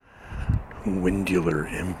windular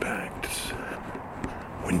impacts.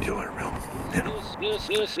 Windular, well, you know. This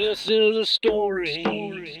is a story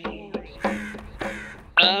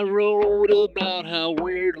I wrote about how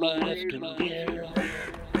weird life can get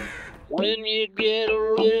when you get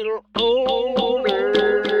a little older.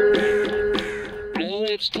 Now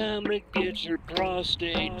it's time to get your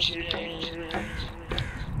prostate checked.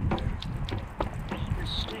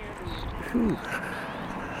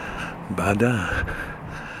 Ba-da.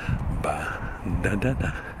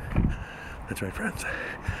 Ba-da-da-da. That's right, friends.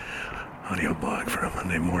 Audio blog for a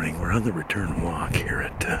Monday morning. We're on the return walk here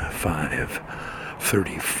at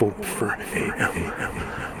 5:34 a.m.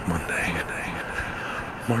 Monday,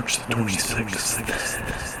 March the 26th,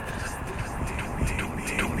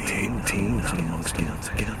 2018. Out amongst them once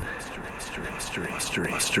again.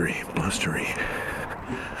 Blustery.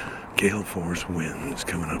 Gale force winds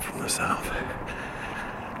coming up from the south.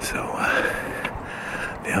 So,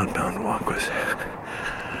 the outbound walk was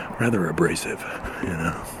rather abrasive,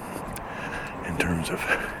 in terms of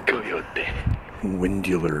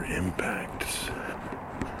windular impacts.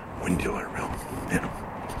 Windular, well,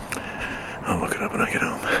 I'll look it up when I get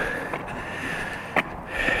home.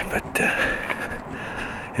 But,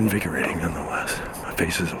 invigorating nonetheless. My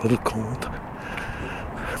face is a little cold,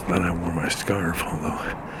 but I wore my scarf, although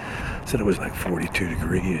it said it was like 42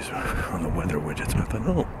 degrees on the weather widget, so I thought,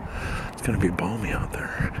 oh, it's going to be balmy out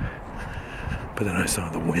there. But then I saw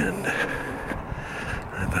the wind,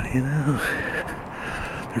 and I thought,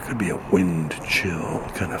 there could be a wind chill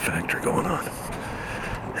kind of factor going on.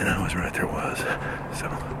 And I was right, there was. So,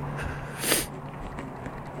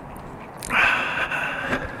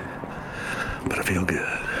 but I feel good.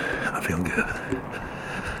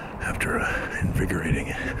 After an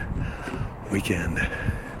invigorating weekend.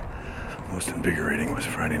 Most invigorating was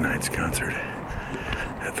Friday night's concert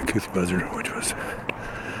at the Couth Buzzard, which was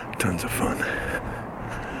tons of fun.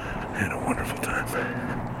 I had a wonderful time.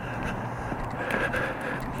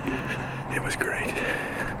 It was great.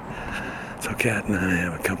 So Kat and I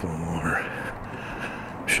have a couple more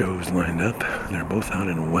shows lined up. They're both out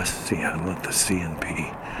in West Seattle at the C&P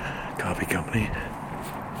Coffee Company.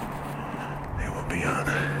 They will be on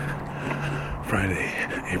Friday,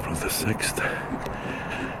 April the 6th,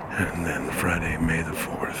 and then Friday, May the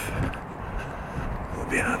 4th. We'll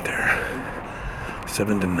be out there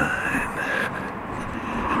 7 to 9.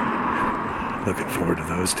 Looking forward to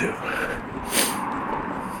those two.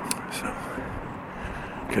 So,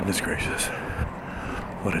 goodness gracious,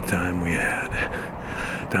 what a time we had.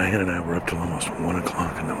 Diane and I were up till almost 1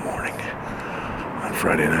 o'clock in the morning on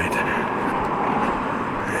Friday night.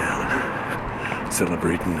 Yeah,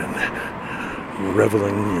 celebrating and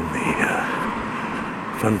reveling in the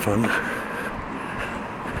fun.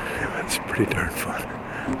 Yeah, it's pretty darn fun.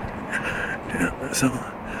 Yeah, so,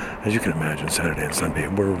 as you can imagine, Saturday and Sunday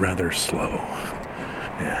were rather slow.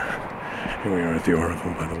 Yeah, here we are at the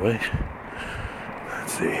Oracle, by the way.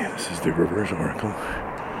 Let's see, this is the reverse Oracle.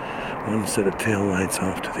 One set of tail lights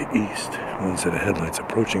off to the east, one set of headlights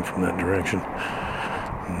approaching from that direction.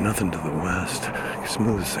 Nothing to the west,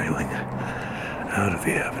 smooth sailing out of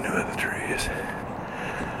the avenue of the trees.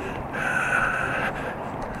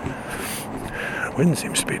 The wind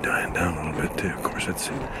seems to be dying down a little bit too. Of course,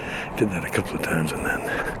 it did that a couple of times and then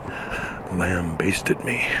lambasted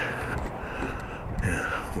me. Yeah,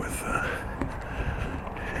 with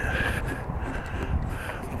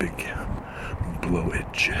big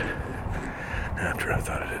blowage after I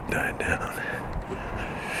thought it had died down.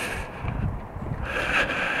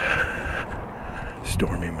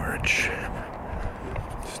 Stormy March.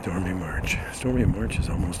 Stormy March is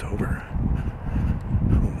almost over.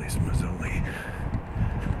 Holy smazzoli.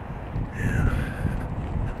 Yeah.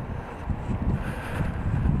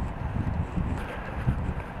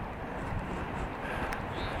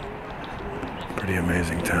 Pretty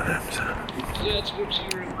amazing times.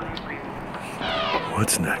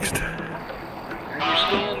 What's next?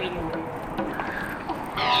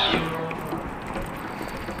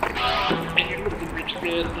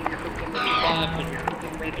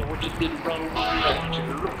 What you did wrong and right.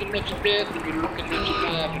 You're looking at your death and you're looking at your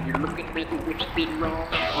life and you're looking at what you did wrong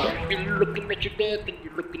and right. You're looking at your death and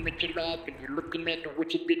you're looking at your life and you're looking at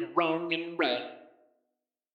what you did wrong and right.